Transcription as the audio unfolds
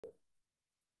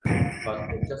but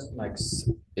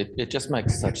it just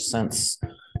makes such sense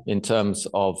in terms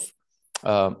of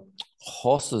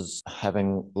horses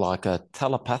having like a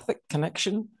telepathic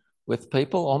connection with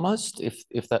people almost,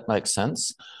 if that makes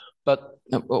sense. But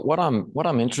what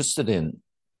I'm interested in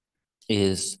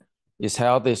is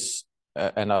how this,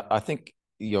 and I think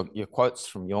your quotes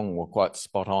from Jung were quite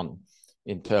spot on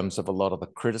in terms of a lot of the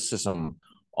criticism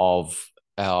of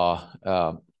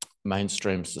our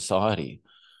mainstream society,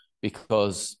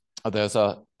 because there's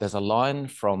a line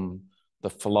from the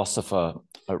philosopher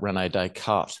Rene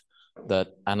Descartes that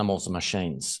animals are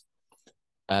machines,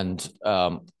 and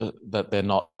that they're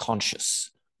not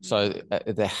conscious. So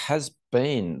there has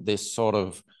been this sort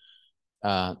of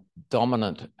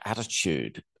dominant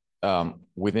attitude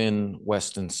within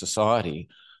Western society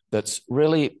that's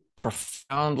really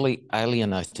profoundly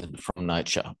alienated from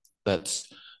nature. That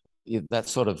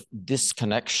sort of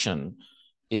disconnection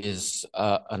is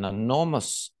an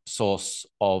enormous source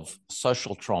of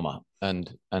social trauma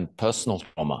and personal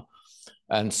trauma.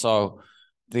 And so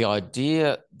the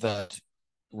idea that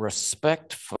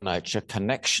respect for nature,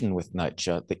 connection with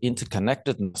nature, the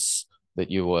interconnectedness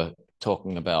that you were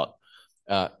talking about,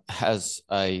 has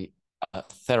a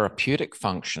therapeutic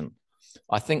function.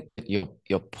 I think that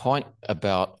your point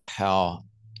about how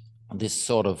this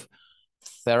sort of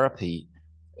therapy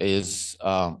is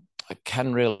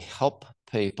can really help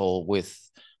people with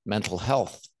mental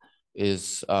health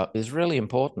is really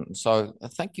important. So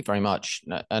thank you very much.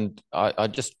 And I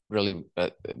just really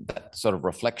that sort of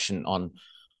reflection on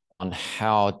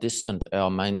how distant our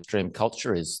mainstream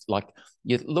culture is. Like,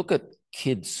 you look at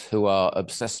kids who are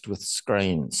obsessed with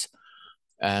screens,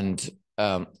 and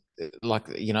like,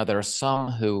 you know, there are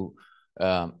some who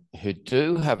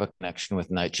do have a connection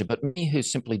with nature, but many who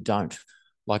simply don't.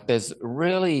 Like, there's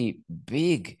really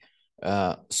big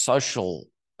social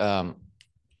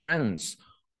trends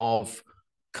of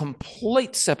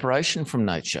complete separation from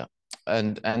nature.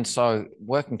 And so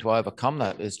working to overcome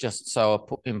that is just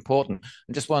so important.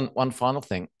 And just one final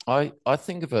thing. I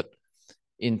think of it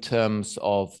in terms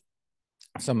of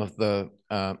some of the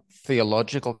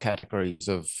theological categories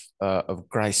of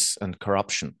grace and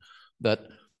corruption, that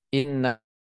in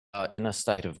a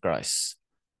state of grace,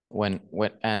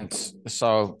 and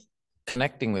so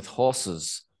connecting with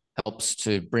horses helps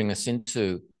to bring us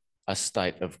into a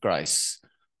state of grace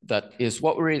that is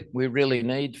what we really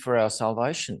need for our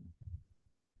salvation.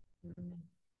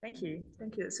 Thank you.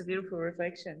 It's a beautiful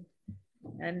reflection.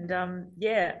 And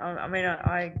yeah, I mean,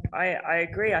 I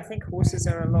agree. I think horses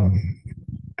are a lot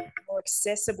more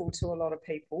accessible to a lot of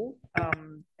people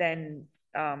than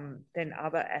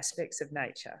other aspects of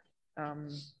nature.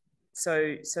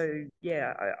 So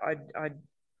yeah,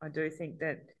 I do think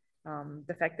that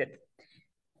the fact that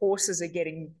horses are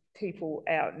getting people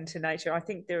out into nature, I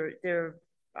think there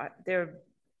are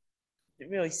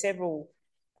really several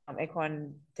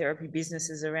equine therapy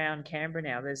businesses around Canberra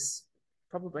now. There's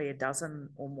probably a dozen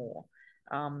or more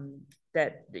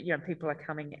that, you know, people are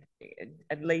coming,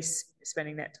 at least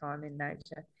spending that time in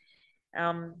nature.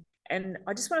 And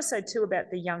I just want to say too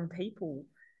about the young people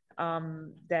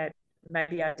that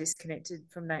maybe are disconnected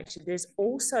from nature. There's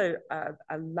also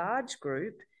a large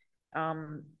group,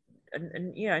 and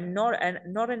you know, not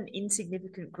an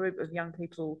insignificant group of young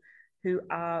people who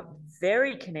are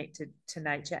very connected to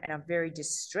nature and are very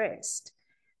distressed,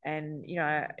 and you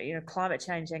know, climate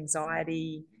change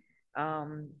anxiety,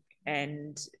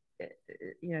 and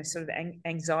you know, sort of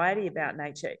anxiety about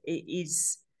nature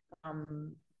is,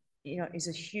 you know, is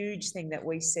a huge thing that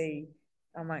we see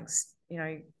amongst, you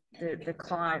know, the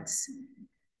clients.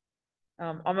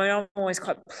 I mean, I'm always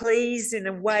quite pleased in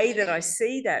a way that I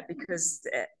see that, because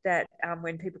that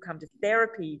when people come to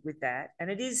therapy with that,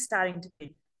 and it is starting to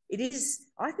be, it is,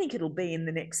 I think it'll be in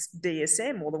the next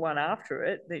DSM or the one after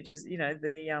it, you know,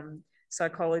 the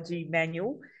psychology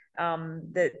manual,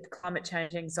 that climate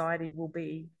change anxiety will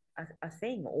be a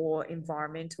thing, or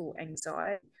environmental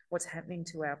anxiety, what's happening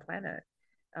to our planet.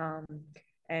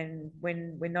 And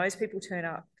when those people turn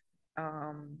up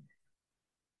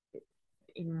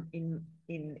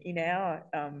in our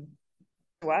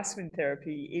Aspen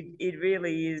therapy, it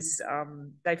really is,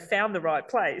 they found the right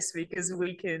place, because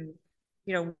we can,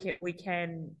 you know, we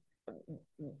can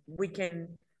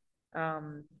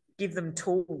give them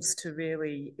tools to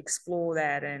really explore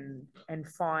that and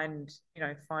find, you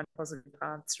know, find positive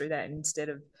paths through that, instead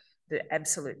of the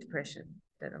absolute depression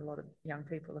that a lot of young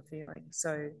people are feeling.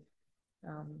 So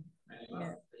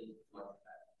yeah.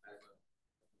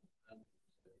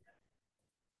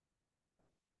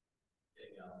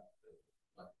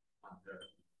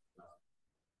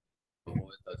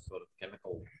 Avoid those sort of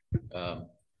chemical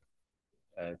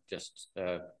just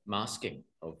masking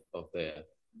of their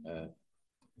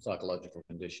psychological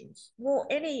conditions? Well,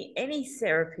 any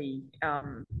therapy,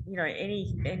 you know,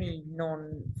 any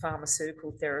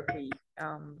non-pharmaceutical therapy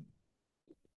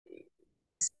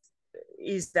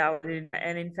is valid,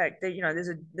 and in fact, you know,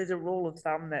 there's a rule of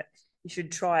thumb that you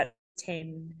should try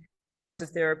 10 of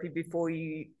therapy before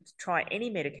you try any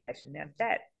medication. Now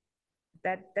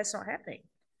that's not happening.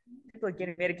 People are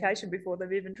getting medication before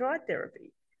they've even tried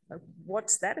therapy. Like,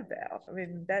 what's that about? I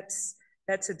mean, that's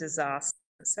a disaster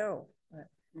itself.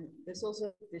 There's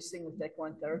also this thing with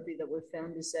equine therapy that we've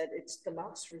found is that it's the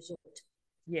last resort.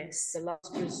 Yes. The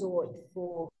last resort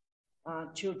for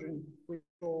children with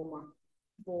trauma,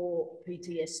 for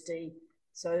PTSD.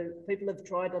 So people have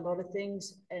tried a lot of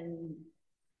things and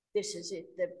this is it.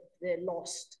 They're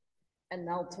lost and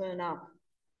they'll turn up.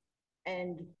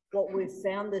 And what we've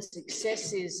found the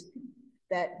success is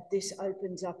that this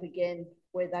opens up again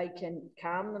where they can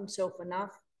calm themselves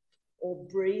enough or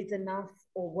breathe enough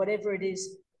or whatever it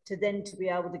is to then to be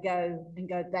able to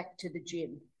go back to the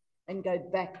gym and go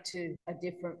back to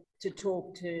to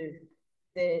talk to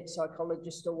their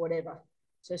psychologist or whatever.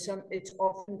 So it's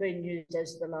often been used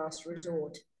as the last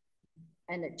resort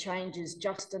and it changes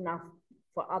just enough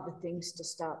for other things to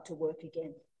start to work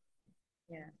again.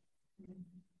 Yeah.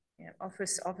 Yeah.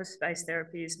 Office-based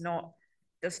therapy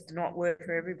does not work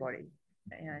for everybody.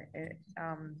 You know,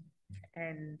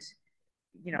 and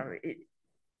you know,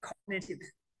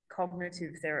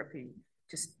 cognitive therapy,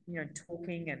 just, you know,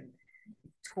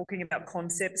 talking about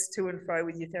concepts to and fro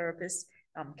with your therapist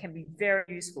can be very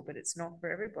useful, but it's not for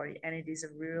everybody, and it is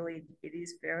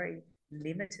very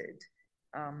limited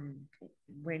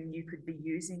when you could be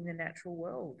using the natural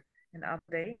world and other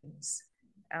beings.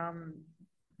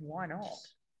 Why not?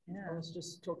 Yeah. I was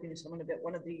just talking to someone about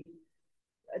one of the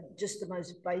just the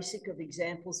most basic of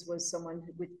examples was someone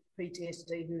with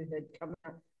PTSD who had come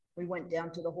out. We went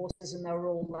down to the horses and they were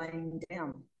all laying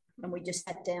down and we just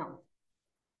sat down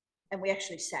and we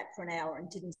actually sat for an hour and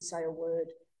didn't say a word.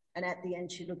 And at the end,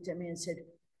 she looked at me and said,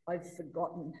 "I've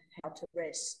forgotten how to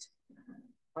rest.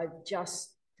 I've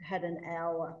just had an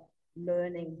hour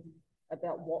learning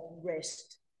about what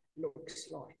rest looks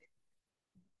like."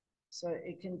 So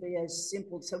it can be as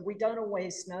simple. So we don't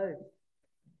always know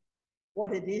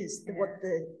what it is, what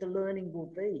the learning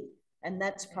will be. And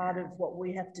that's part of what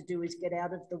we have to do is get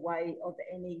out of the way of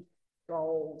any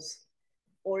goals.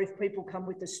 Or if people come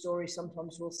with a story,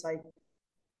 sometimes we'll say,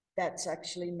 that's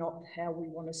actually not how we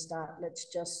want to start. Let's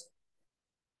just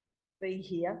be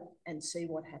here and see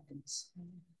what happens.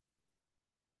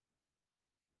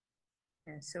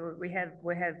 Yeah, so we have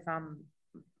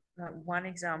one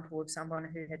example of someone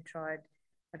who had tried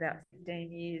about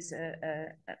 15 years,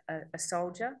 a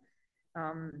soldier,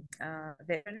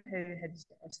 veteran who had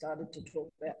started to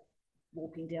talk about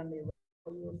walking down the road.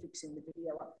 You were fixing the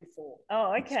video up before.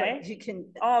 Oh, okay. So you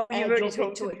can. Oh, you already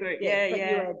talked to it. Yeah, but you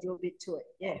add your bit to it.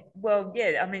 Yeah. Well,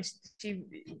 yeah. I mean,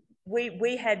 we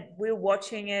were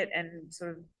watching it and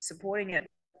sort of supporting it.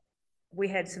 We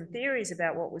had some theories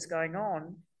about what was going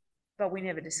on, but we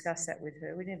never discussed that with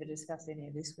her. We never discussed any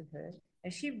of this with her.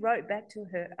 And she wrote back to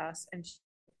us, and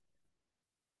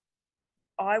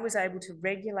I was able to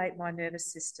regulate my nervous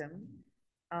system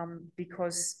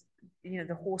because, you know,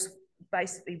 the horse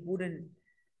basically wouldn't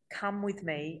come with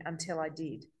me until I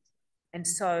did. And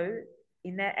so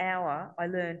in that hour, I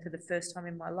learned for the first time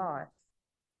in my life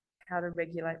how to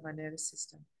regulate my nervous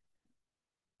system.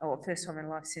 Or first time in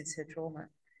life since her trauma.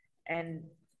 And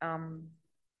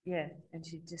yeah, and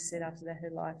she just said after that her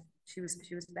life, she was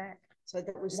back. So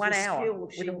that was 1 the hour skill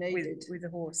she needed with the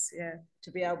horse, yeah.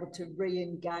 To be able to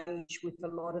re-engage with a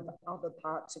lot of other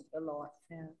parts of her life.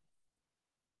 Yeah.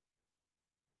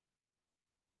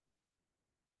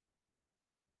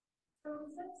 So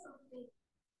is that something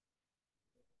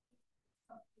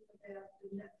about the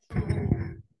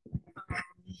natural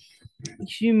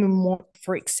human want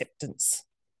for acceptance?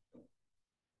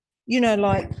 You know,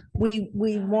 like we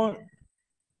want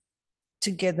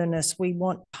togetherness, we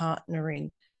want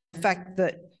partnering. The fact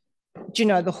that, you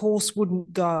know, the horse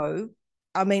wouldn't go.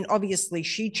 I mean, obviously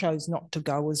she chose not to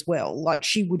go as well. Like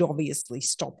she would obviously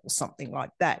stop or something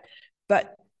like that.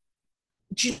 But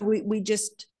we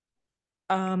just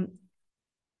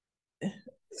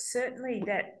certainly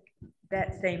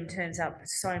that theme turns up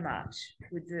so much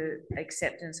with the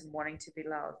acceptance and wanting to be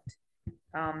loved.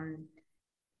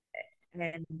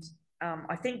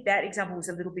 I think that example was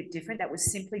a little bit different. That was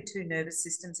simply two nervous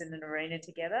systems in an arena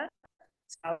together.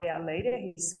 So our leader,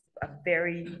 he's a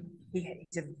very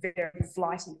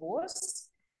flighty horse,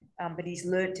 but he's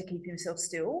learned to keep himself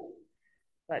still,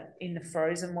 but in the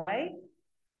frozen way.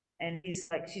 And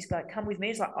she's like, come with me.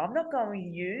 He's like, I'm not going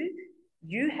with you.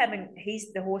 You haven't,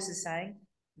 the horse is saying,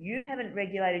 you haven't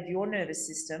regulated your nervous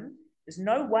system. There's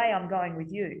no way I'm going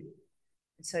with you.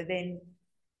 And so then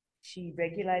she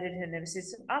regulated her nervous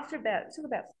system. After it took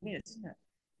about 4 minutes, isn't it?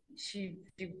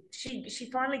 She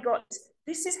finally got,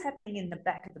 this is happening in the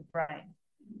back of the brain,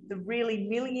 the really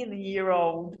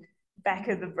million-year-old back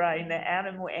of the brain, the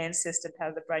animal ancestor part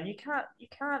of the brain. You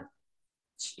can't,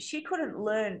 she couldn't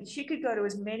learn. She could go to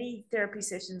as many therapy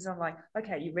sessions on like,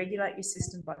 okay, you regulate your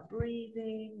system by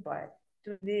breathing, by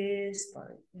doing this, by,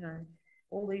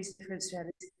 all these different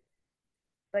strategies.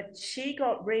 But she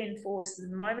got reinforced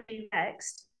the moment she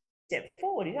relaxed, step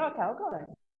forward. Okay, I've got it.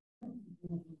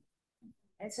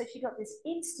 And so she got this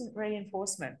instant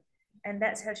reinforcement. And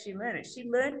that's how she learned it. She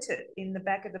learned it in the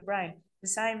back of the brain. The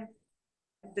same,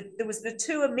 there was the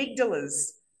two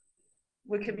amygdalas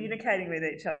were communicating with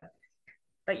each other.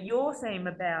 But your theme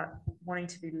about wanting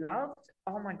to be loved,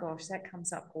 oh my gosh, that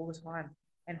comes up all the time.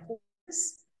 And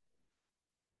horses,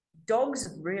 dogs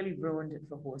have really ruined it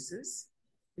for horses,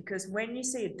 because when you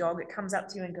see a dog, it comes up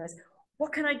to you and goes,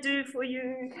 what can I do for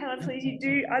you? Can I please you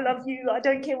do? I love you. I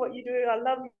don't care what you do. I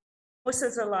love you.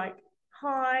 Horses are like,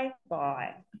 hi,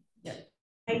 bye. Yeah.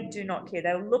 They do not care.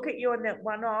 They'll look at you in that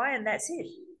one eye and that's it.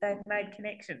 They've made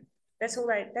connection. That's all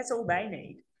they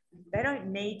need. They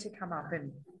don't need to come up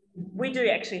and, we do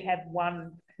actually have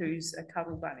one who's a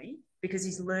cuddle bunny because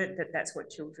he's learned that that's what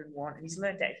children want. And he's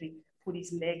learned to actually put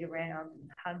his leg around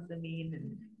and hug them in,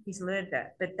 and he's learned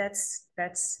that. But that's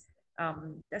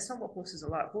not what horses are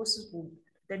like. Horses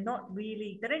they don't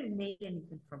need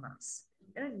anything from us.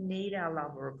 They don't need our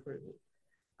love or approval.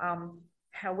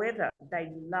 However,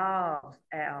 they love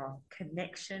our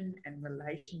connection and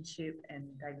relationship, and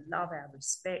they love our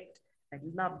respect. They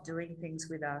love doing things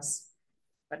with us.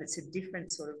 But it's a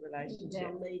different sort of relationship.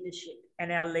 Our leadership.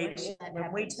 And our leadership.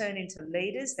 When we turn into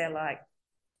leaders, they're like,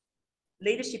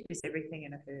 leadership is everything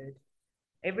in a herd.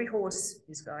 Every horse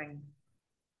is going,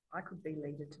 I could be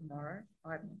leader tomorrow.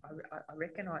 I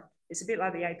reckon it's a bit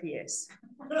like the APS.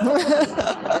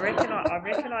 I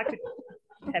reckon I could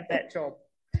have that job.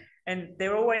 And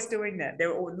they're always doing that.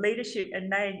 They're all leadership,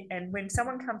 and when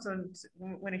someone comes on,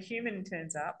 when a human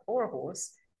turns up or a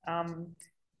horse,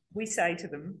 we say to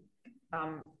them,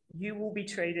 you will be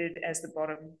treated as the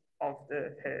bottom of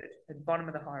the herd, the bottom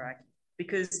of the hierarchy,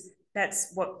 because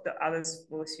that's what the others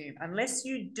will assume. Unless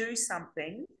you do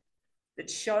something that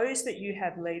shows that you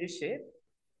have leadership,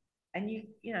 and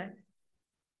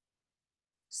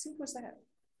simple as that.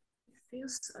 It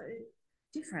feels so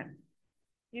different.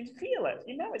 You feel it,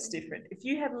 it's different. If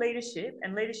you have leadership,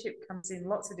 and leadership comes in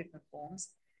lots of different forms,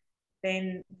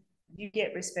 then you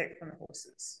get respect from the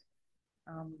horses.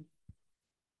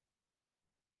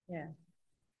 Yeah.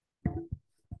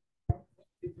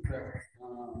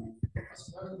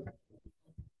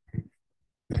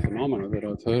 Phenomena that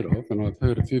I've heard of, and I've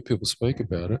heard a few people speak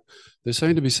about it. There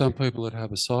seem to be some people that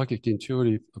have a psychic,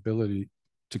 intuitive ability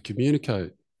to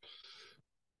communicate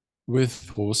with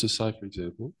horses, say for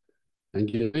example, and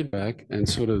get feedback, and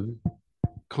sort of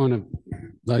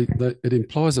it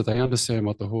implies that they understand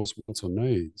what the horse wants or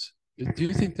needs. Do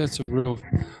you think that's a real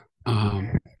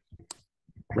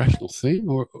rational thing,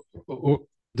 or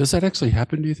does that actually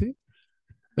happen, do you think?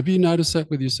 Have you noticed that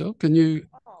with yourself? Can you?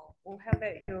 Oh, well, how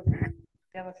about your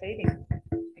other feeding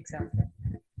example?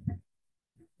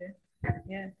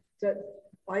 Yeah. So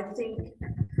I think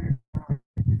my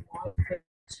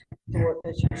first thought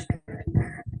as you spoke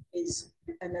is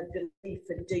an ability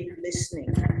for deep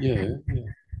listening. Yeah.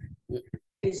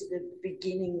 Is the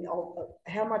beginning of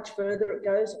how much further it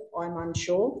goes, I'm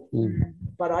unsure,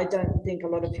 but I don't think a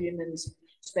lot of humans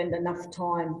spend enough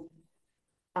time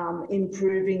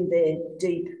improving their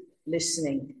deep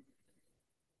listening.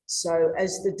 So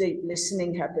as the deep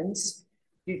listening happens,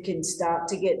 you can start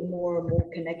to get more and more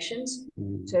connections.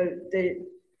 So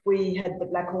we had the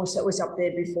black horse that was up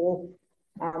there before,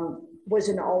 was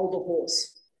an older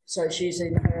horse. So she's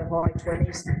in her high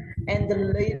 20s. And the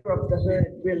leader of the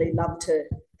herd really loved her,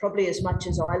 probably as much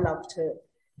as I loved her.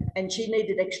 And she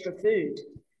needed extra food.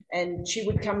 And she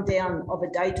would come down of a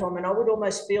daytime, and I would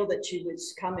almost feel that she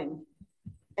was coming.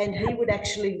 And he would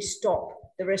actually stop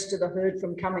the rest of the herd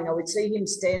from coming. I would see him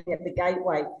standing at the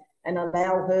gateway and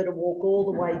allow her to walk all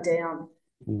the way down.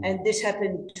 And this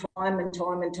happened time and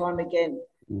time and time again.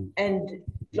 And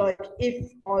like,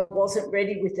 if I wasn't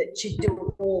ready with it, she'd do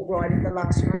it all right at the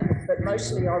last moment, but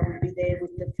mostly I would be there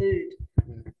with the food.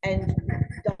 And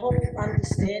the whole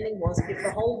understanding was, if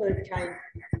the whole herd came,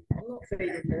 I'm not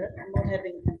feeding her,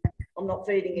 I'm not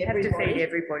feeding everybody. You have to feed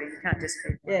everybody, you can't just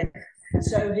feed one. Yeah.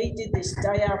 So he did this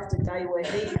day after day, where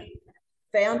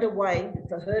found a way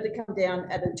for her to come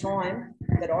down at a time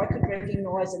that I could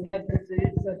recognise and have the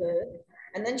food for her.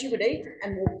 And then she would eat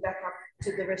and walk back up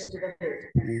to the rest of the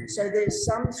herd. So there's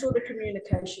some sort of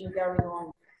communication going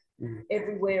on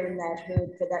everywhere in that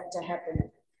herd for that to happen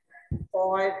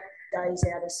 5 days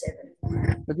out of 7.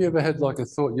 Have you ever had like a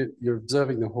thought, you're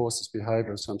observing the horse's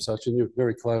behaviour or some such, and you're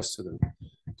very close to them?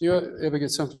 Do you ever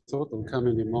get some thought that will come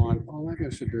in your mind, oh, maybe I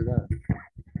should do that?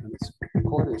 And it's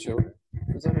quite intuitive.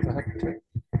 Has that ever happened to you?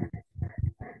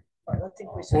 I think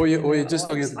or you're just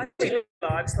looking at I do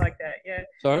lives like that, yeah.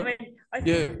 Sorry? I mean, I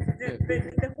think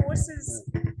the horses,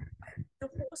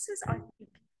 I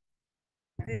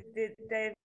think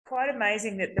they're quite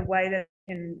amazing that the way that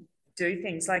they can do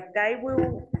things. Like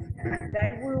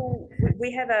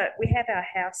we have our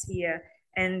house here,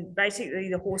 and basically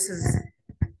the horses,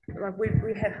 like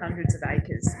we have hundreds of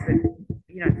acres, but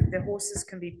you know, the horses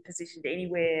can be positioned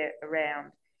anywhere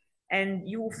around, and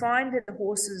you will find that the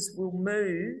horses will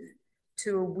move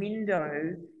to a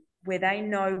window where they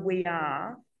know we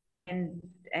are, and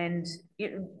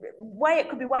it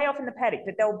could be way off in the paddock,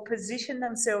 but they'll position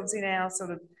themselves in our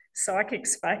sort of psychic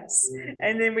space,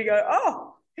 and then we go,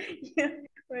 oh,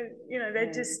 you know,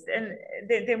 they're just, and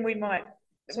then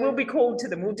we'll be called to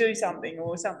them, we'll do something,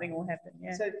 or something will happen.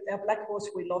 Yeah. So our black horse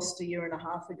we lost 1.5 years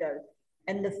ago,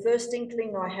 and the first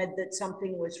inkling I had that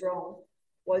something was wrong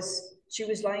was she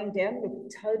was laying down,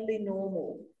 looked totally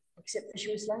normal, except for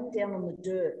she was laying down on the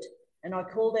dirt. And I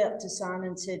called out to Saan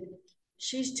and said,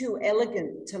 she's too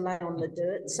elegant to lay on the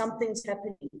dirt. Something's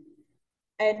happening.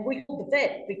 And we called the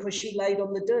vet because she laid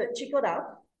on the dirt. She got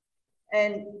up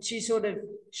and she sort of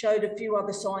showed a few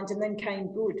other signs and then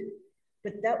came good.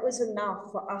 But that was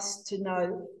enough for us to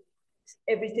know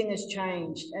everything has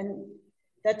changed. And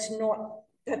that's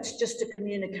just a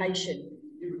communication.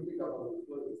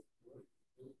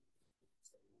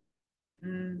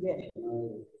 Yeah.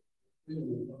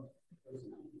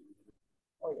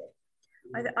 Oh,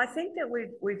 yeah. I think that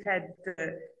we've had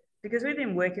because we've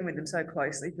been working with them so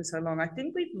closely for so long, I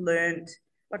think we've learned,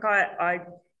 like I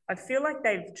feel like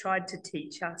they've tried to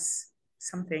teach us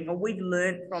something, or we've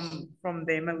learned from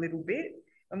them a little bit,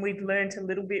 and we've learned a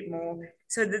little bit more.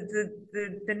 So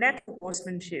the natural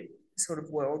horsemanship sort of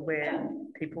world where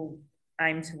people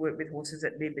aim to work with horses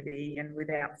at liberty and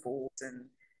without force and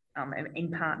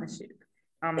in partnership.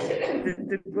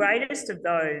 The greatest of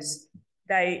those,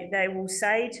 they will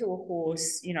say to a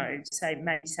horse, you know,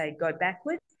 maybe say go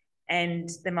backwards, and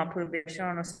they might put a bit of pressure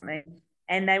on or something,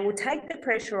 and they will take the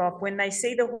pressure off when they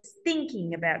see the horse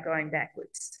thinking about going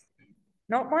backwards.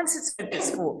 Not once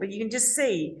it's fought, but you can just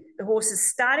see the horse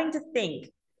is starting to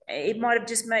think. It might have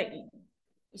just made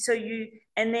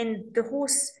and then the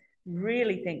horse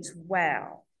really thinks,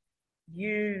 wow,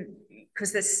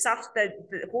 because the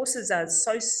horses are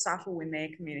so subtle in their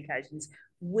communications.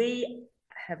 We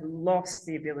have lost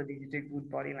the ability to do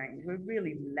good body language. We're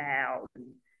really loud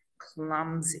and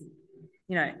clumsy,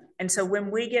 you know. And so when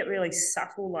we get really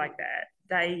subtle like that,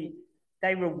 they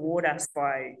reward us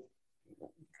by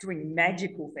doing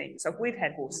magical things. Like we've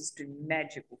had horses do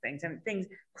magical things, and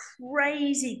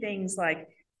crazy things, like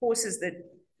horses that,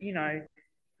 you know,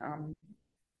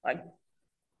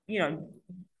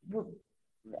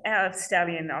 our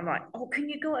stallion, I'm like, oh, can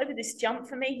you go over this jump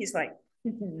for me? He's like,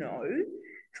 no,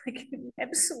 like,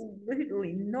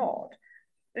 absolutely not.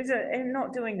 I'm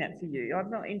not doing that for you.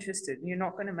 I'm not interested. You're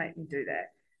not going to make me do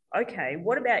that. Okay,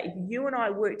 what about if you and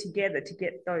I work together to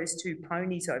get those two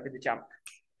ponies over the jump?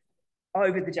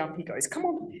 Over the jump, he goes, come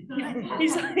on.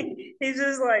 he's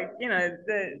just like, you know,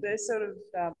 the sort of,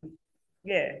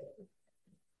 yeah.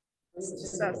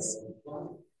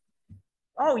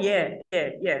 Oh yeah.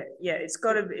 It's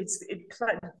got to.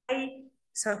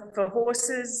 So for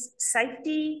horses,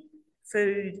 safety,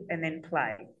 food, and then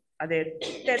play are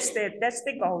that's their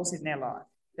goals in their life.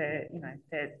 That's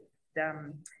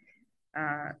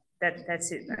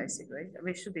it basically. I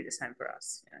mean, it should be the same for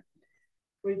us. You know?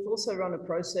 We've also run a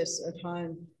process at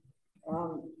home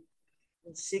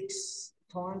 6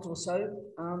 times or so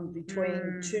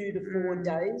between 2 to 4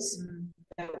 days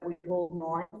that we call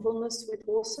mindfulness with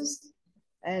horses.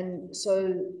 And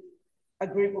so a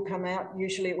group will come out,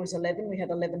 usually it was 11, we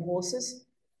had 11 horses,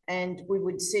 and we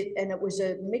would sit, and it was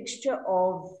a mixture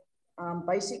of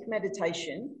basic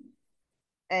meditation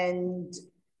and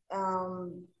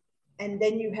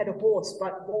then you had a horse.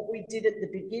 But what we did at the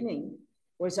beginning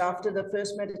was, after the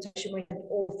first meditation, we had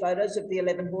all photos of the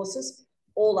 11 horses,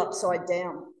 all upside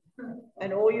down.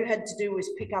 And all you had to do was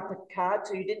pick up a card,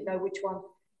 so you didn't know which one,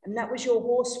 and that was your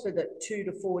horse for the 2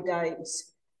 to 4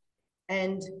 days.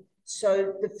 And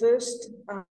so the first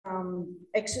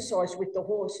exercise with the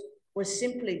horse was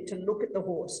simply to look at the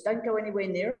horse. Don't go anywhere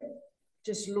near it,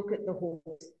 just look at the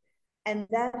horse. And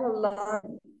that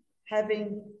alone,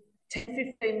 having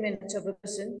 10, 15 minutes of a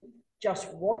person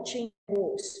just watching the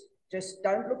horse, just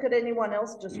don't look at anyone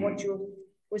else, just watch your,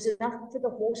 was enough for the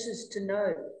horses to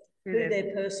know who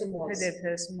their person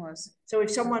was. So if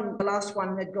someone, the last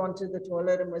one, had gone to the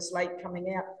toilet and was late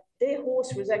coming out, their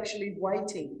horse was actually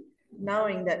waiting,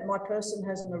 knowing that my person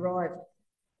hasn't arrived.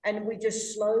 And we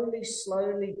just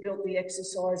slowly built the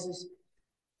exercises.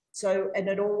 So, and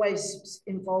it always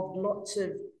involved lots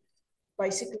of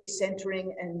basically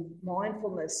centering and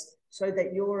mindfulness so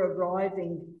that you're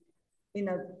arriving in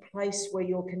a place where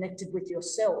you're connected with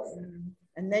yourself.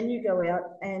 And then you go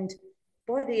out, and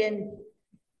by the end,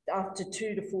 after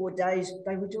 2 to 4 days,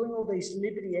 they were doing all these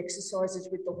liberty exercises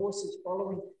with the horses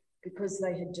following, because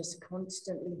they had just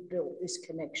constantly built this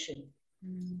connection.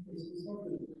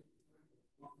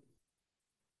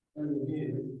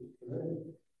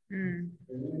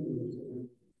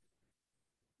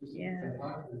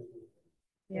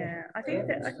 Yeah, I think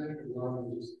that.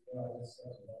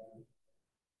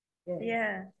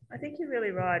 Yeah, I think you're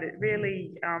really right. It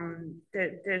really,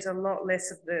 there's a lot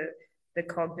less of the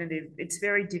cognitive. It's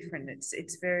very different.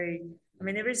 It's very. I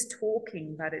mean, there is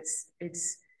talking, but it's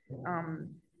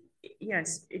you know,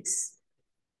 it's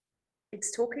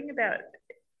talking about.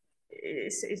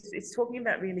 It's talking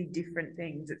about really different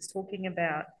things. It's talking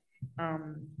about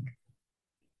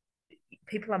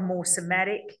people are more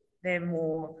somatic. They're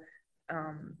more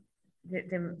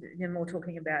they're more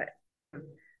talking about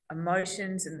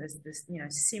emotions, and there's this, you know,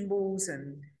 symbols,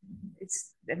 and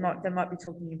it's they might be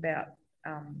talking about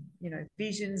you know,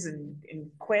 visions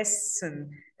and quests and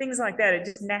things like that. It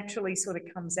just naturally sort of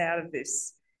comes out of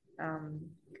this.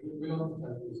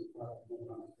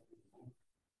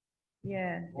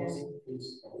 Yeah.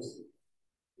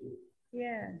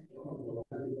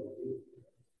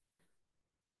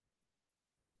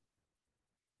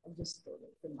 I just thought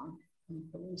of the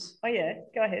mindfulness. Oh yeah,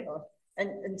 go ahead.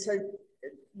 And so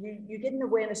you get an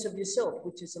awareness of yourself,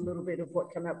 which is a little bit of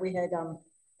what came up. We had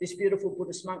this beautiful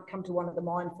Buddhist monk come to one of the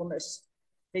mindfulness.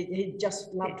 He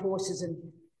just loved horses and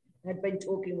had been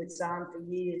talking with Saan for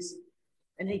years.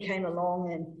 And he came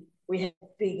along, and we had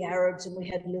big Arabs and we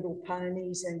had little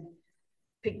ponies, and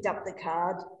picked up the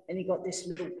card, and he got this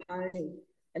little pony.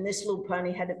 And this little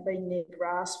pony hadn't been near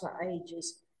grass for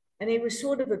ages. And he was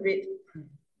sort of a bit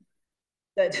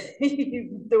that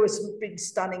there were some big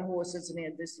stunning horses, and he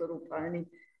had this little pony.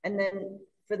 And then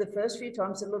for the first few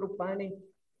times, the little pony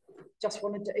just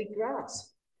wanted to eat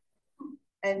grass.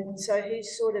 And so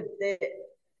he's sort of there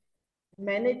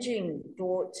managing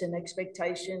thoughts and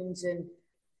expectations and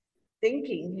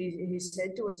thinking. He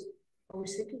said to us, I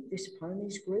was thinking, this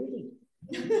pony's greedy.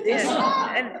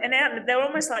 Yeah, and out, they were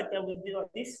almost like they would be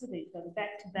like this with each other,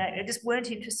 back to back. They just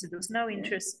weren't interested. There was no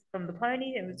interest from the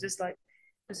pony. It was just like,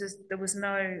 there was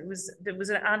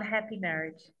an unhappy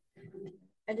marriage.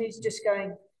 And he's just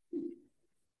going,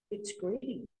 it's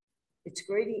greedy. It's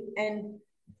greedy. And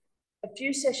a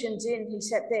few sessions in, he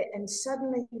sat there, and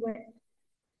suddenly he went,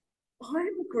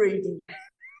 I'm greedy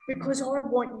because I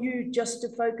want you just to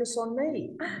focus on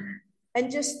me.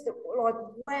 And just like,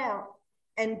 wow.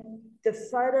 And the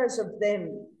photos of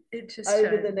them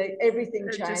over changed. Everything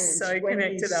changed. Just so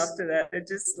connected after that. They're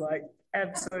just like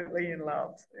absolutely in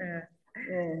love.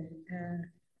 Yeah.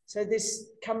 So this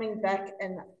coming back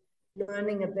and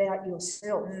learning about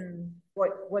yourself,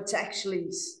 what's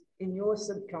actually in your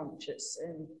subconscious.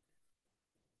 And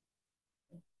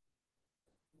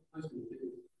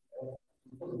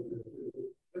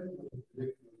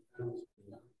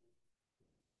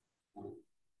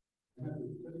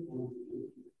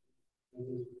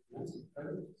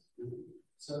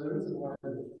so there is a way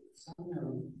that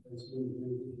somehow there's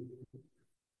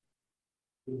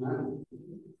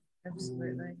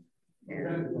absolutely.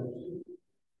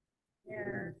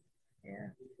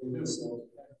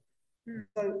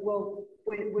 So, well,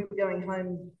 we were going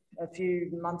home a few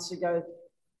months ago,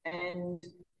 and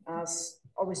I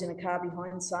was in a car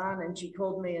behind Saan, and she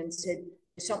called me and said,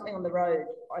 there's something on the road.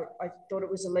 I thought it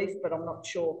was a leaf, but I'm not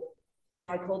sure.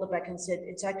 I called her back and said,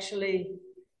 it's actually,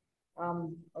 I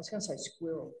was going to say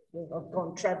squirrel. Well, I've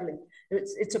gone traveling.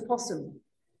 It's a possum.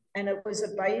 And it was a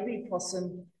baby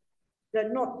possum,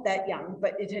 not that young,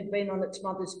 but it had been on its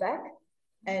mother's back.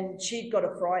 And she'd got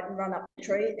a fright and run up the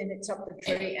tree, and it's up the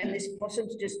tree. And this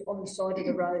possum's just on the side of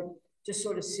the road, just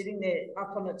sort of sitting there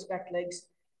up on its back legs.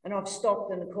 And I've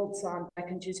stopped and called Saan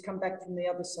back, and she's come back from the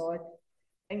other side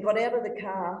and got out of the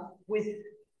car with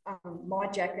my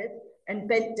jacket and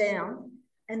bent down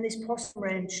and this possum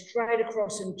ran straight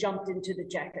across and jumped into the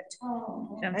jacket.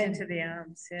 Jumped into the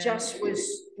arms, yeah. Just was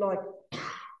like,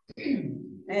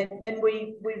 and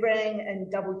we rang and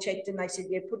double checked, and they said,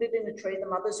 yeah, put it in a tree. The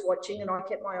mother's watching, and I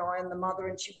kept my eye on the mother,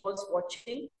 and she was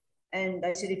watching. And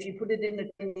they said, if you put it in a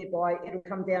tree nearby, it'll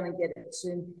come down and get it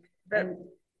soon. But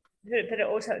it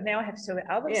also, now I have to tell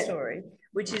the other story,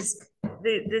 which is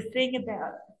the thing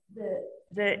about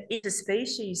the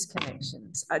interspecies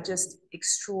connections are just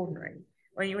extraordinary.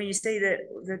 When you see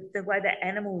the way that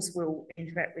animals will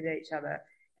interact with each other.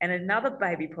 And another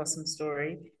baby possum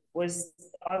story was,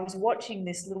 I was watching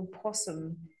this little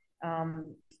possum.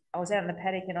 I was out in the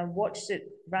paddock and I watched it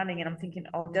running, and I'm thinking,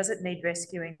 oh, does it need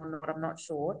rescuing or not? I'm not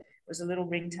sure. It was a little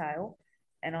ringtail,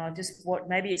 and I just,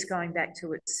 maybe it's going back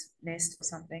to its nest or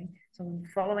something. So I'm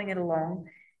following it along,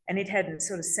 and it hadn't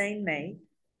sort of seen me,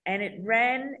 and it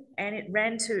ran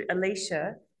to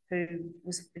Alicia, who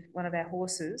was one of our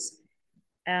horses,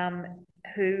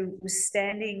 who was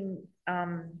standing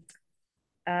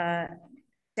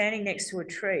next to a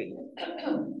tree,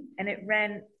 and it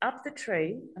ran up the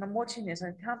tree, and I'm watching this,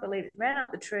 and I can't believe it ran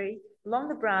up the tree, along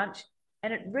the branch,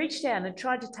 and it reached down and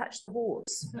tried to touch the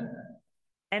horse.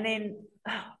 And then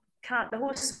the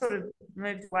horse sort of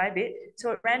moved away a bit,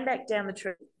 so it ran back down the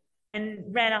tree and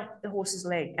ran up the horse's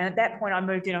leg. And at that point, I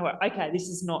moved in. I went, okay, this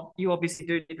is not, you obviously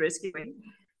do need rescuing.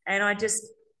 And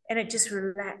it just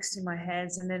relaxed in my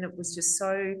hands. And then it was just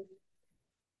so,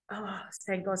 oh,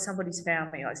 thank God somebody's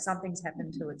found me. Like, something's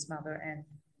happened to its mother and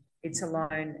it's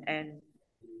alone. And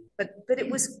but it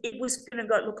was going to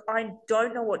go, look, I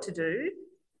don't know what to do.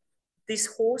 This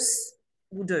horse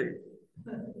will do.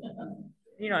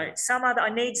 You know, I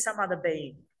need some other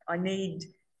being. I need,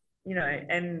 you know,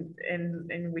 and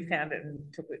we found it and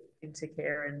took it into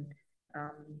care, and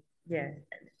yeah,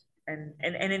 and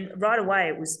then right away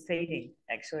it was feeding,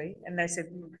 actually, and they said,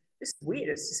 this is weird,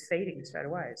 it's just feeding straight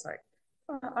away. It's like,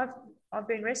 oh, I've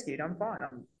been rescued, I'm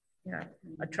fine, you know,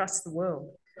 I trust the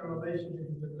world. So Alicia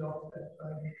didn't adopt that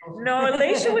baby? No,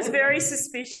 Alicia was very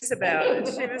suspicious about it.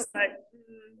 She was like,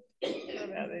 what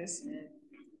about this?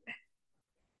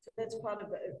 So that's part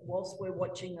of it. Whilst we're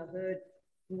watching a herd,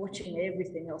 we're watching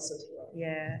everything else as well.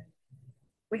 Yeah.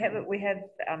 We have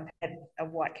had a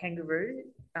white kangaroo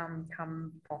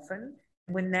come often.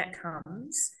 When that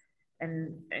comes,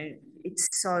 and it's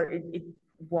so,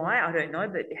 why, I don't know,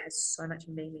 but it has so much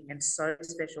meaning and so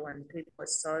special, and people are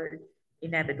so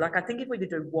enamored. Like, I think if we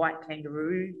could do white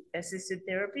kangaroo assisted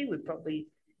therapy, we'd probably,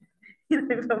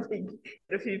 probably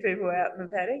get a few people out in the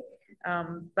paddock.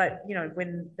 But, you know,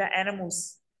 when the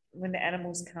animals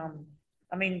come,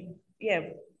 I mean, yeah,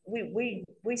 we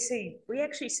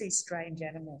actually see strange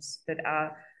animals that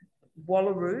are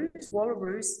wallaroos.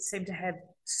 Wallaroos seem to have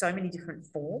so many different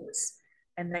forms,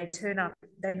 and they turn up.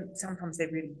 Sometimes they're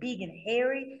really big and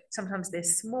hairy. Sometimes they're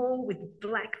small with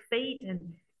black feet,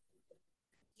 and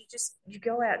you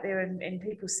go out there and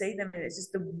people see them, and it's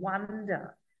just the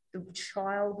wonder, the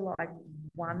childlike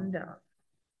wonder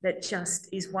that just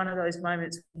is one of those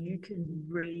moments you can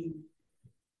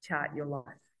re-chart your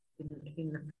life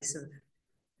in the face of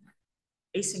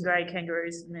Eastern grey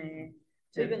kangaroos. Nah.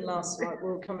 Even last night we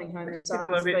were coming home, and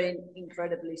Saan's been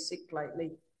incredibly sick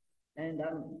lately, and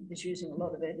is using a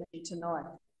lot of energy tonight.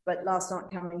 But last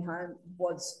night coming home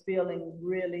was feeling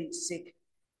really sick,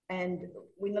 and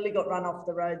we nearly got run off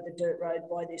the road, the dirt road,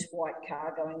 by this white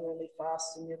car going really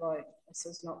fast, and you're like, this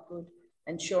is not good.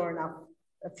 And sure enough,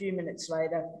 a few minutes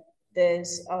later,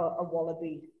 there's a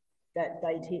wallaby that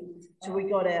they'd hit. So we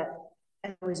got out,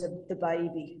 and it was the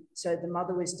baby. So the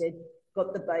mother was dead,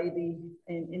 got the baby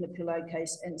in a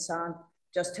pillowcase, and Saan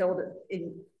just held it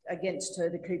against her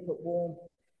to keep it warm.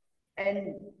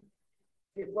 And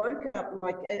it woke up,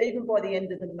 like, even by the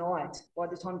end of the night, by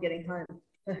the time getting home,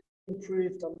 it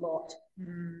improved a lot.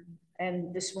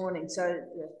 And this morning, so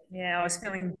yeah, I was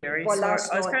feeling very sorry.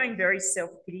 I was feeling very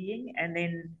self-pitying, and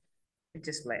then it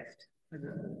just left.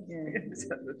 Yeah.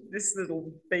 So this little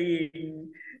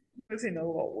being was in a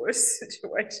lot worse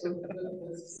situation.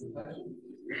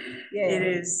 Yeah, it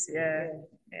is. Yeah.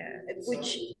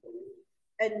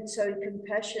 And so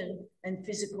compassion and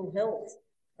physical health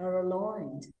are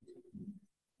aligned.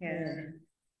 Yeah.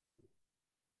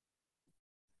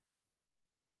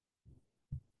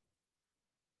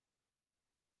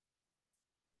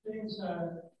 James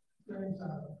was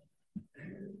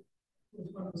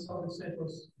one of the solid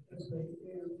centers as the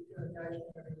irrigation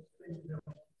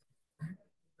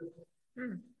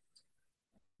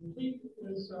He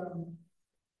was a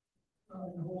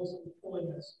horse pulling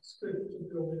a scoop to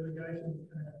build irrigation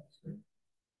scoop.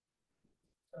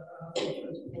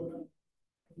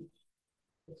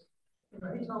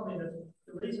 He told me that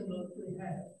the reason that we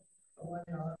have a 1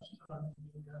 hour time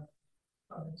in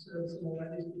public service and all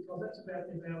that is because that's about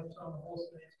the amount of time a horse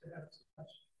needs to have its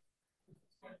touch.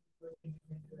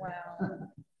 Wow.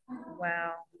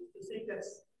 Wow. You think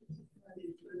that's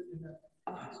maybe true in that?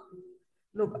 Oh,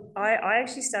 look, I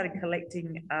actually started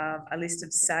collecting a list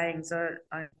of sayings.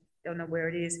 I don't know where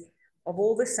it is, of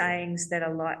all the sayings that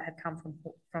are like have come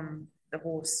from the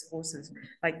horses,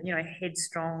 like, you know,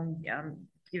 headstrong,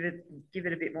 give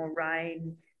it a bit more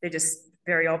rein. They're just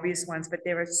very obvious ones, but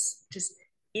there are just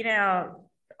in our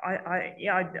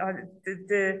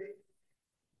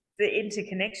the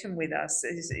interconnection with us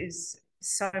is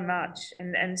so much,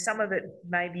 and some of it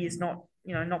maybe is not,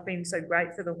 you know, not been so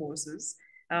great for the horses,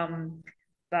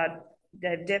 but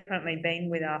they've definitely been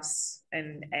with us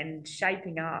and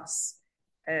shaping us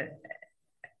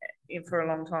for a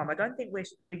long time. I don't think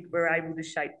we're able to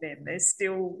shape them. They're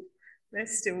still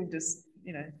just,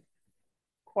 you know,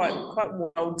 quite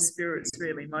wild spirits,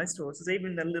 really. Most horses,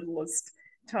 even the littlest,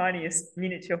 tiniest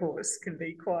miniature horse, can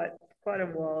be quite a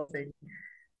wild thing.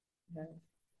 Yeah.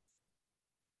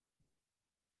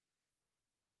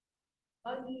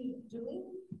 Are you doing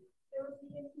therapy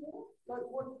anymore? Like,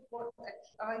 what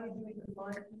are you doing with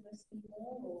mindfulness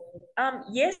anymore? Or?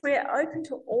 Yes, we're open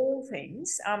to all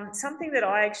things. Something that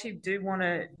I actually do want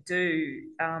to do,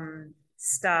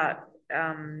 start,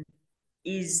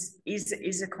 is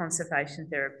a conservation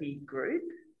therapy group.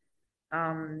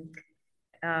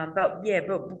 But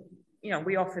you know,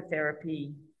 we offer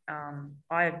therapy.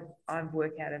 I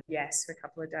work out of Yass for a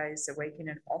couple of days a week in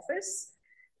an office,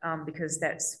 because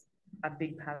that's a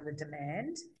big part of the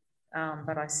demand.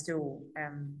 But I still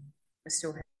have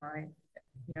my,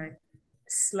 you know,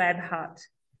 slab hut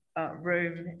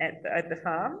room at the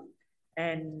farm,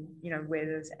 and, you know, where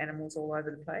there's animals all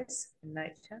over the place in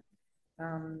nature.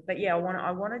 But yeah,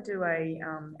 I want to do a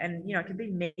and, you know, it can be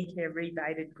Medicare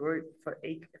rebated group for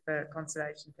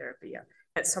conservation therapy. Yeah.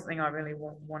 That's something I really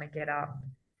want to get up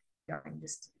going.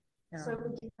 Just so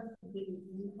would you have to be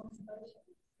in conservation?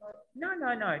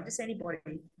 No, just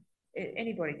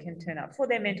anybody can turn up for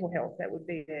their mental health. That would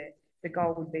be the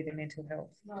goal would be their mental health.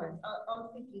 No, I'm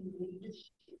thinking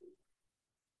leadership.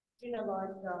 You know,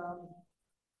 like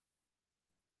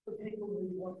for people who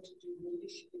want to do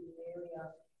leadership in the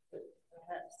area, but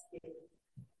perhaps get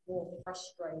more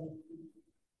frustrated with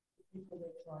the people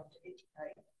they're trying to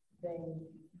educate than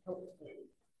help them,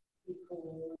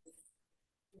 because,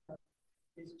 you know,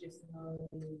 there's just no.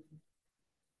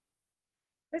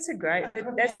 That's a great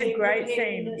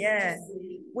theme. Yeah,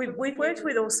 we've worked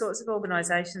with all sorts of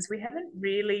organisations. We haven't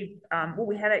really. Well,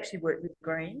 we have actually worked with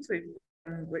Greens. We've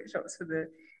done workshops for the.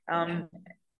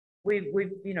 We've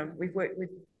worked with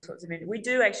sorts of. We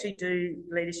do actually do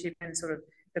leadership and sort of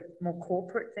the more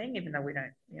corporate thing, even though we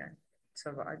don't, you know,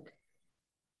 sort of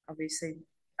obviously.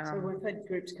 So we've had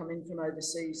groups come in from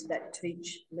overseas that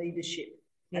teach leadership.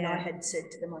 Yeah. And I had said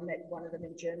to them, I met one of them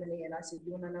in Germany, and I said,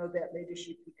 you want to know about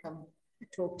leadership? You come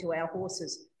talk to our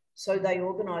horses. So they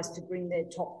organised to bring their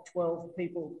top 12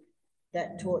 people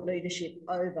that taught leadership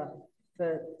over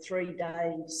for 3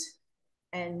 days.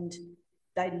 And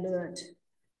they learnt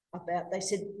about, they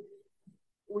said,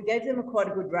 we gave them quite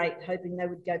a good rate, hoping they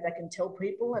would go back and tell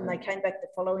people. And they came back the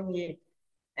following year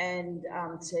and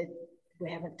said, we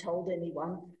haven't told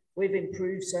anyone. We've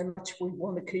improved so much, we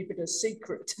want to keep it a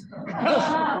secret. Okay,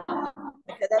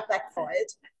 that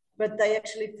backfired. But they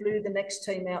actually flew the next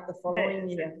team out the following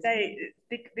year.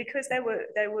 Because they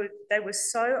were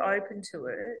so open to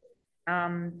it.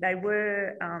 They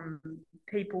were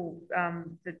people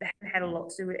that hadn't had a lot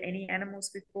to do with any animals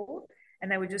before,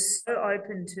 and they were just so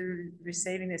open to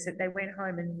receiving this that they went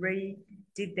home and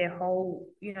redid their whole,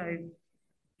 you know,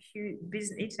 huge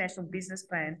international business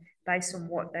plan based on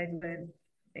what they learned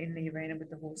in the arena with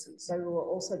the horses. They were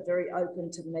also very open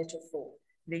to metaphor.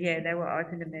 Yeah, they were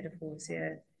open to metaphors.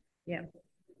 Yeah. Yeah.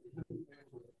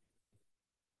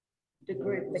 The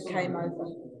group that came over.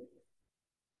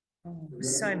 Oh,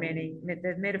 so many.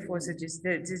 The metaphors are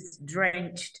they're just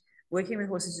drenched. Working with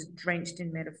horses is drenched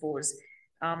in metaphors.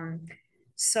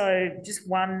 So just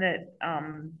one that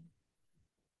I'm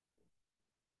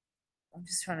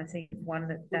just trying to think of one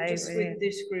that they just with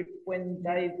this group, when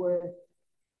they were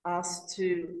asked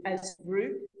to, as a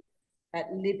group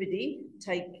at Liberty,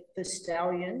 take the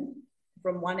stallion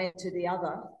from one end to the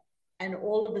other, and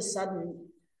all of a sudden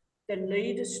the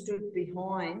leader stood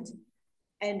behind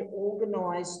and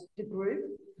organised the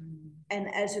group.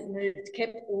 And as it moved,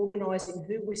 kept organising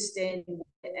who was standing,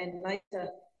 and later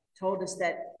told us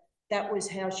that that was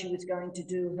how she was going to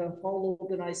do her whole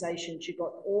organisation. She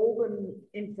got all the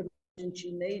information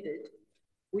she needed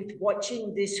with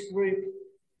watching this group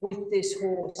with this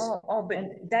horse. But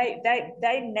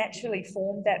they naturally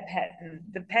formed that pattern,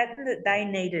 the pattern that they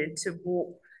needed to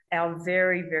walk our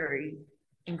very, very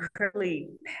incredibly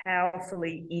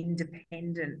powerfully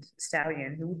independent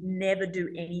stallion who would never do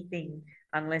anything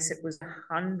unless it was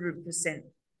 100%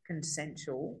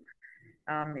 consensual.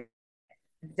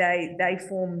 They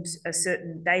formed a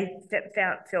certain, they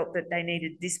felt that they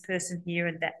needed this person here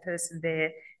and that person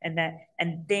there and that,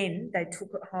 and then they took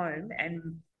it home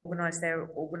and organised their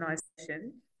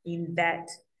organisation in that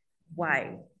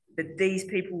way. That these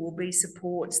people will be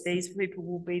supports, these people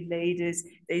will be leaders,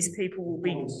 these people will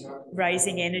be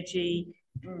raising energy.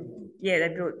 Yeah, they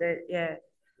built that. Yeah.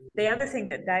 The other thing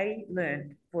that they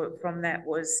learned from that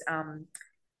was,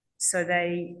 so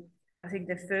they, I think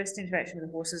the first interaction with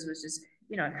the horses was just,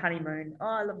 you know, honeymoon.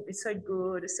 Oh, look, it's so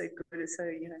good, it's so good, it's so,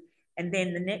 you know. And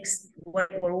then the next,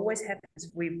 what always happens,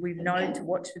 we've known to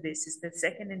watch for this, is the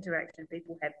second interaction,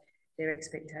 people have their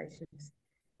expectations.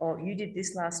 Oh, you did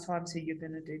this last time, so you're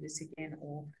going to do this again,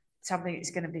 or something is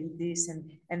going to be this.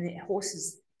 And the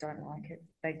horses don't like it.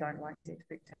 They don't like the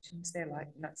expectations. They're like,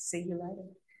 no, see you later.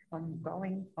 I'm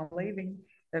going, I'm leaving.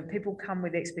 The people come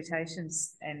with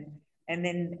expectations, and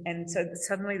so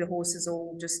suddenly the horses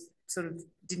all just sort of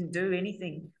didn't do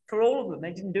anything for all of them.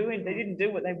 They didn't do it. They didn't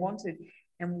do what they wanted.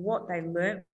 And what they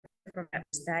learned from that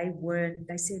was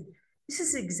they said, this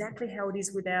is exactly how it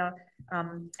is with our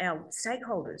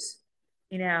stakeholders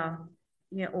in our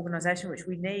organisation, which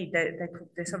we need. They're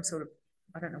some sort of,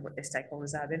 I don't know what their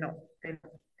stakeholders are. They're not,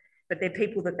 but they're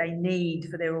people that they need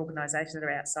for their organisation that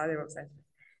are outside their organisation.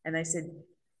 And they said,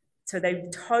 so they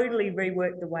totally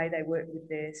reworked the way they work with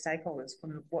their stakeholders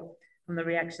from the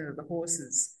reaction of the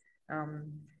horses.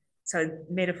 So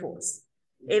metaphors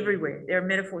everywhere. There are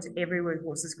metaphors everywhere with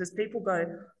horses, because people go,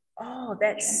 oh,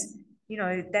 that's, you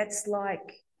know, that's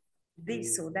like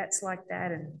this or that's like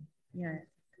that, and you know.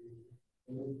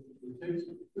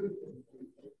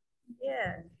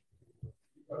 Yeah.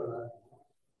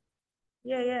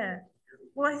 Yeah.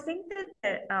 Well, I think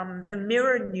that the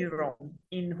mirror neuron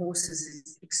in horses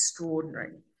is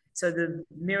extraordinary. So the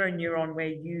mirror neuron where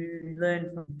you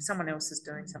learn from someone else is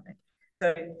doing something.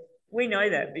 So we know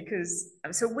that because,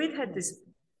 so we've had this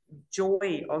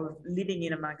joy of living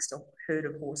in amongst a herd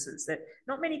of horses that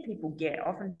not many people get.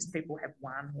 Often people have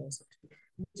one horse or two.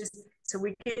 So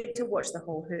we get to watch the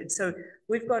whole herd. So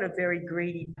we've got a very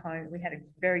greedy pony. We had a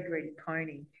very greedy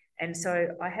pony. And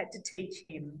so I had to teach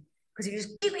him, because he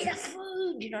just, give me the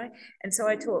food, you know. And so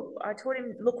I taught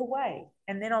him, look away,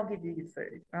 and then I'll give you your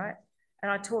food, right?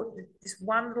 And I taught this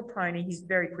one little pony, he's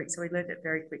very quick, so he learned it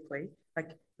very quickly.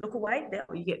 Like, look away, there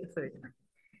you get the food.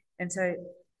 And so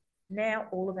now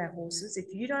all of our horses,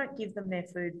 if you don't give them their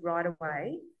food right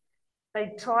away,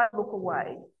 they try to look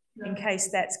away in case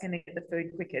that's going to get the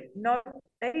food quicker. No,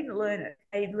 they didn't learn it.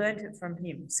 They learned it from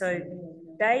him. So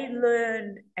they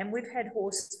learned, and we've had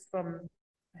horses from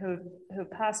who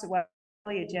passed away,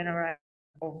 a generation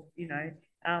of, you know,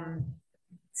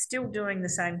 still doing the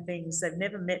same things. They've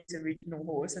never met the original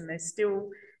horse, and they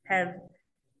still have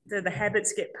the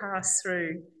habits get passed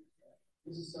through.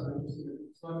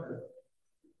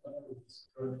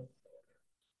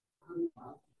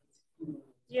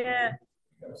 Yeah.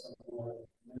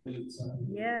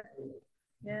 Yeah.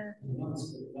 Yeah.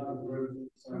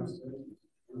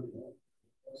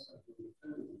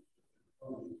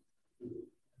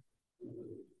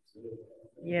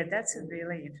 Yeah, that's a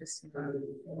really interesting one.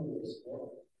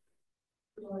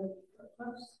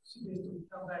 Perhaps suggest we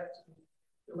come back to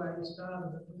the way we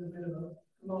started it with a bit of a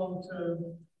long-term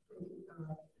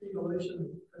evolution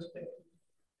perspective.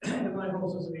 The way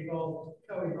horses have evolved,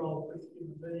 co-evolved with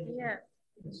human beings, yeah,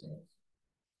 in a sense.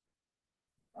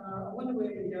 I wonder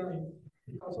where we're going,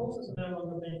 because horses are no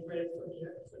longer being bred for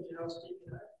jousting,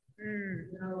 you know.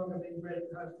 They're no longer being bred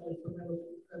hopefully for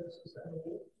military purposes at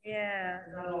all. Yeah.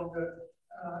 They're no longer,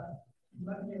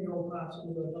 many old parts of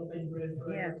the world not being bred for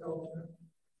agriculture.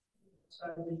 So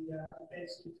the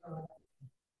fancy type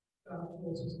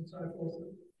horses and so forth.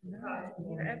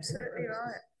 You're absolutely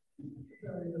right.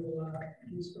 Very little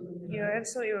use for them. You're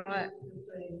absolutely right.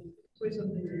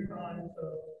 Recently designed for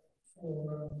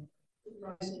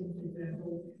racing, for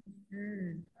example,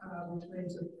 which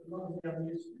means that a lot of the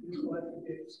useful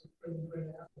attributes are being bred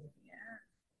out. Yeah.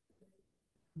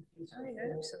 Oh,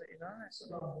 you're absolutely right.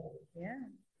 Survival. Yeah.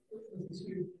 With this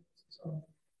huge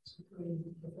supreme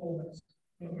performance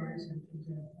in racing, for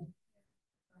example.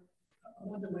 I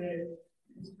wonder where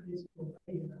this piece will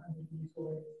be in 100 years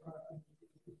or 500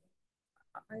 years.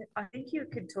 I think you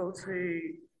could talk to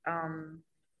a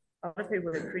lot of people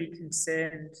are pretty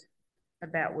concerned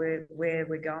about where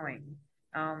we're going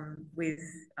with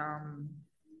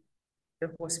the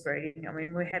horse breeding. I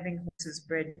mean, we're having horses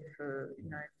bred for, you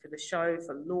know, for the show,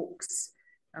 for looks.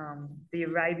 The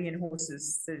Arabian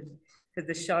horses, for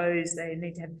the shows, they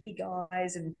need to have big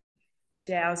eyes and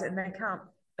jowls, and they can't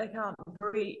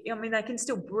breathe. I mean, they can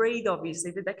still breathe,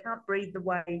 obviously, but they can't breathe the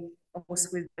way a horse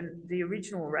with the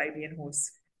original Arabian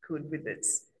horse could, with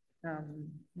its,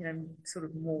 you know, sort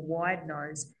of more wide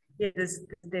nose. Yeah,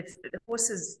 the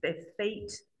horses, their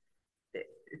feet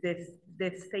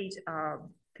are,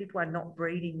 people are not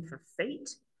breeding for feet.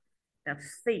 Now,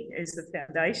 feet is the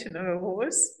foundation of a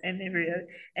horse, and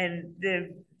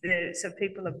so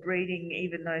people are breeding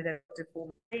even though they've got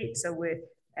deformed feet. So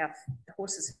our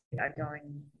horses are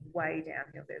going way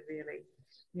downhill. They're really,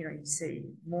 you know, you see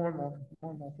more and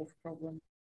more hoof problems.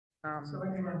 So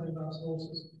anyone who loves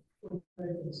horses would be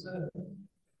concerned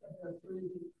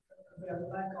about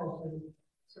lack of the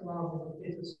survival of the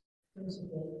fittest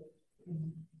principle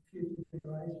in future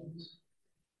generations.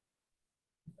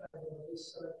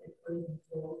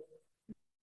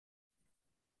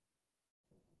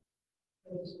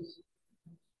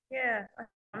 Yeah,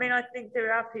 I mean, I think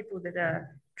there are people that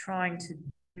are trying to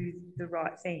do the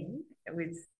right thing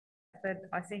with, but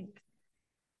I think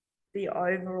the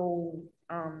overall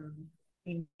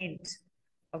intent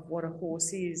of what a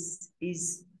horse is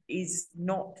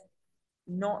not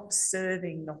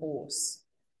serving the horse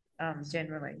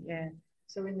generally. Yeah.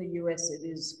 So in the US, it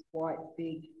is quite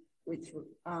big with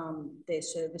their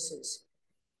services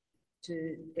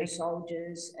to the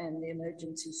soldiers and the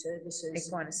emergency services.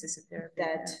 Equine assisted therapy.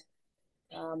 That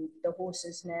the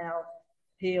horses now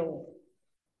heal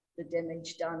the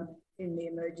damage done in the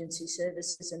emergency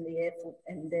services and the air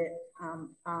and the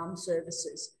armed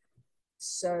services.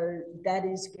 So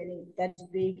that's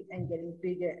big and getting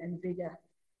bigger and bigger.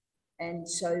 And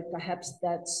so perhaps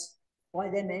that's by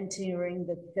them entering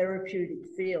the therapeutic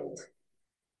field.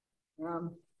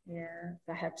 Yeah.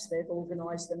 Perhaps they've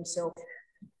organised themselves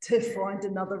to find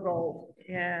another role.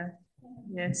 Yeah.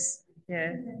 Yes.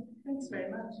 Yeah. Thanks very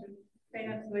much. It's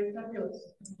been absolutely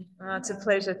fabulous. Oh, it's a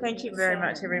pleasure. Thank you very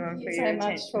much, everyone, for your attention.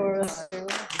 Thank you so much for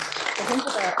to think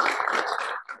about.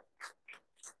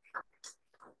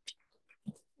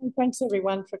 And thanks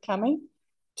everyone for coming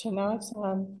tonight.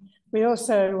 We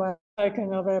also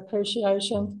spoken of our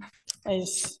appreciation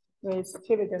is the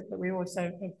certificate that we also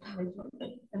have.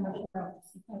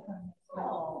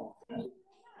 Oh,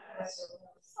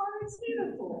 it's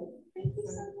beautiful. Thank you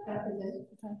so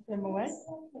much.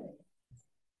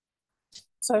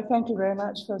 So thank you very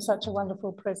much for such a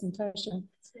wonderful presentation.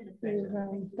 You've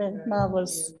been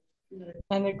marvellous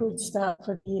and a good start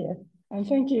for the year. And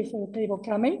thank you for the people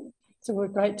coming. So we're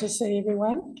great to see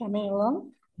everyone coming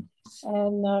along.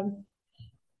 And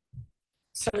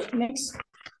so next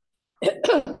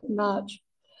March,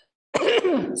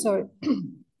 sorry,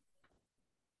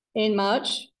 in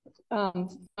March,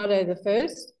 Friday the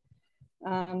 1st,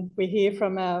 we hear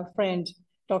from our friend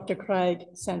Dr. Craig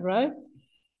Sandrow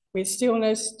with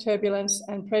Stillness, Turbulence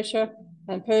and Pressure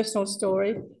and Personal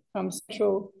Story from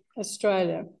Central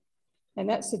Australia. And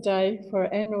that's the day for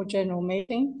our annual general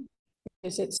meeting,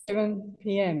 which is at 7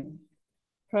 p.m,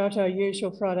 prior to our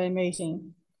usual Friday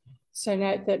meeting. So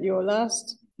note that your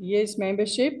last year's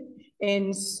membership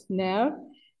ends now,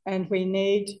 and we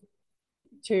need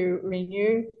to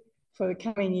renew for the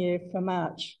coming year for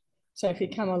March. So if you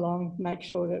come along, make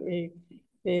sure that we're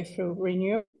there for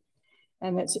renewal.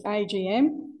 And that's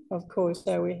AGM, of course,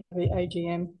 so we have the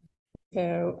AGM,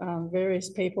 so various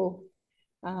people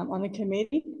on the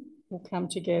committee will come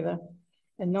together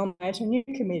and nominate a new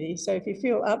committee. So if you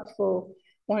feel up for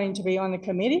wanting to be on the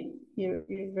committee, you're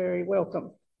very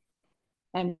welcome.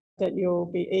 And that you'll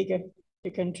be eager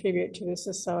to contribute to the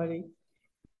society in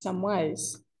some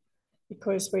ways,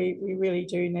 because we really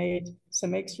do need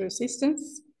some extra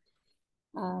assistance,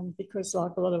 because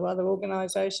like a lot of other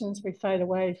organisations, we fade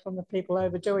away from the people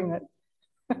overdoing it.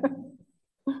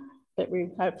 But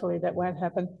hopefully that won't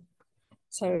happen.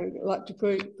 So I'd like to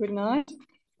good night,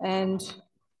 and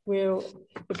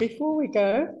but before we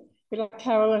go, we'd like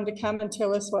Carolyn to come and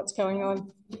tell us what's going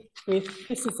on with,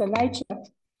 this is a nature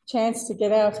chance to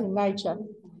get out in nature.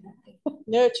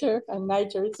 Nurture and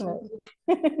nature, isn't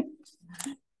it?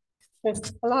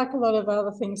 Because like a lot of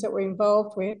other things that we're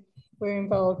involved with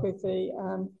the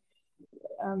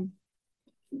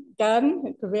garden,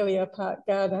 the Pavelia Park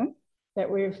Garden, that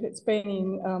it's been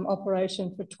in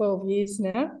operation for 12 years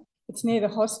now. It's near the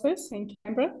hospice in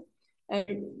Canberra,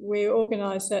 and we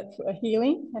organise that for a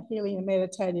healing and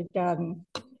meditative garden.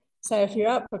 So if you're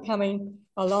up for coming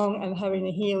along and having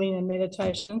a healing and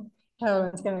meditation,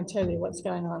 Carolyn's going to tell you what's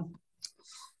going on.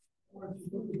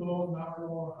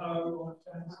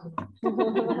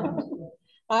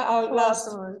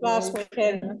 Last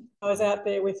weekend, I was out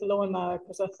there with the lawnmower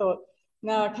because I thought,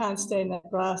 no, I can't stand that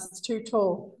grass. It's too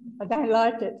tall. I don't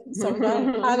like it. So I'm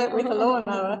going to cut it with a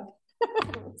lawnmower.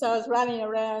 So I was running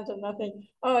around and I think,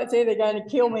 oh, it's either going to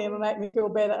kill me or make me feel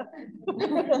better.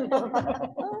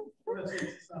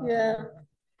 Yeah.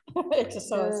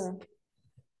 Exercise.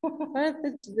 Yeah.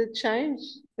 The change,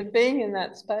 the being in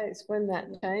that space, when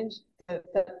that changed,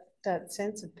 that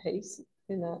sense of peace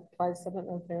in that place. I don't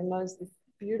know if everyone knows this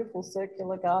beautiful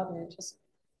circular garden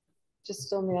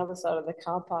just on the other side of the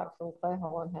car park from Clay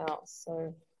Holland House.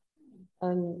 So,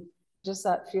 and just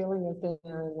that feeling of being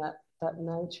there in that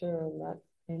nature and that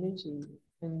energy.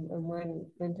 And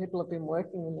when people have been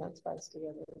working in that space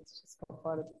together, it's just got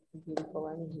quite a beautiful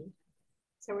energy.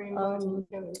 So we're inviting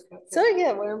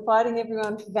we're inviting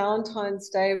everyone for Valentine's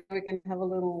Day. We're going to have a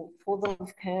little For the Love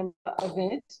of Canberra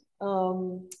event.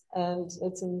 And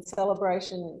it's in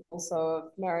celebration also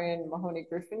of Marion Mahoney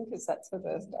Griffin, because that's her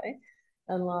birthday.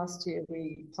 And last year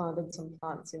we planted some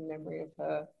plants in memory of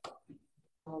her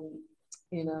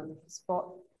in a spot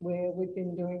where we've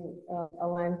been doing a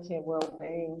land care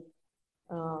wellbeing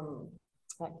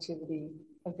activity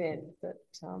event that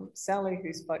Sally,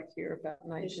 who spoke here about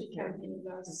nature, she came in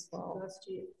last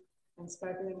year and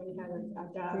spoke, and then we had a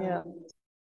garden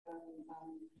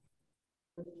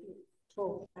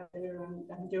talk out there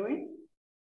and doing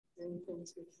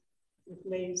things with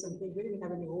leaves and things. We didn't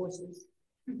have any horses,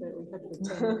 but we had to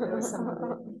pretend there was some of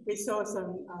it. We saw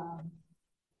some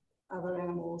other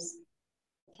animals,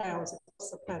 cows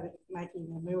across the paddock making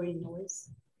a mooing noise.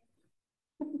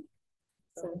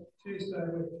 So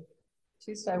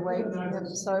Tuesday week,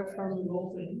 so from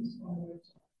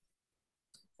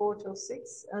 4 till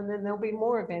 6, and then there'll be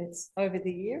more events over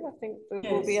the year. I think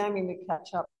we'll be aiming to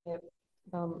catch up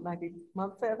maybe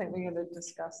monthly. I think we're going to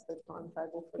discuss the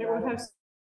timetable for that. We'll have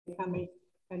coming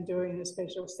and doing a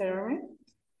special ceremony,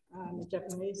 the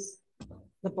Japanese.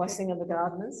 The blessing of the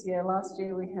gardeners. Yeah, last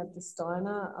year we had the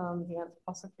Steiner, the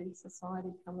Anthroposophy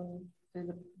Society come and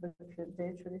do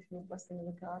their traditional blessing of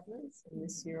the gardeners, and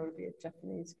this year it'll be a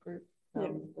Japanese group. The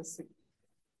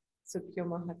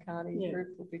Tsukyomo Hakari group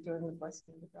will be doing the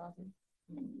blessing of the garden.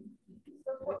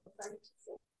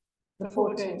 The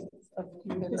 14th of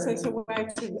February. It's a way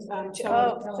to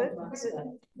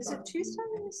is it Tuesday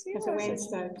this year? It's a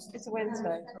Wednesday. It's a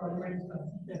Wednesday.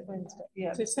 Wednesday.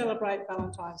 Yeah. To celebrate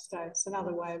Valentine's Day. It's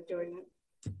another way of doing it.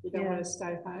 You don't want to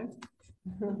stay home.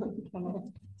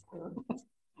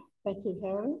 Thank you,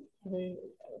 Helen.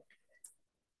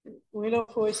 We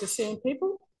look forward to seeing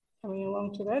people coming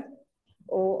along to that,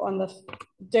 or on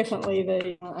definitely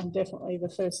the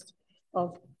 1st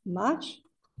of March,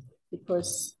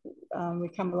 because we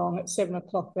come along at 7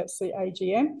 o'clock. That's the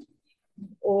AGM,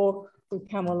 or we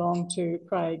come along to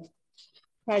Craig.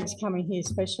 Craig's coming here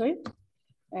especially,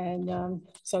 and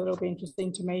so it'll be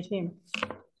interesting to meet him,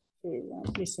 to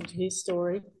listen to his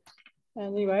story.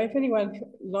 Anyway, if anyone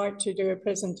would like to do a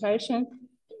presentation,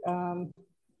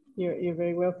 you're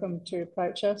very welcome to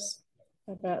approach us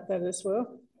about that as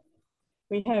well.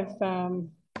 We have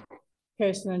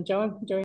Kirsten and John doing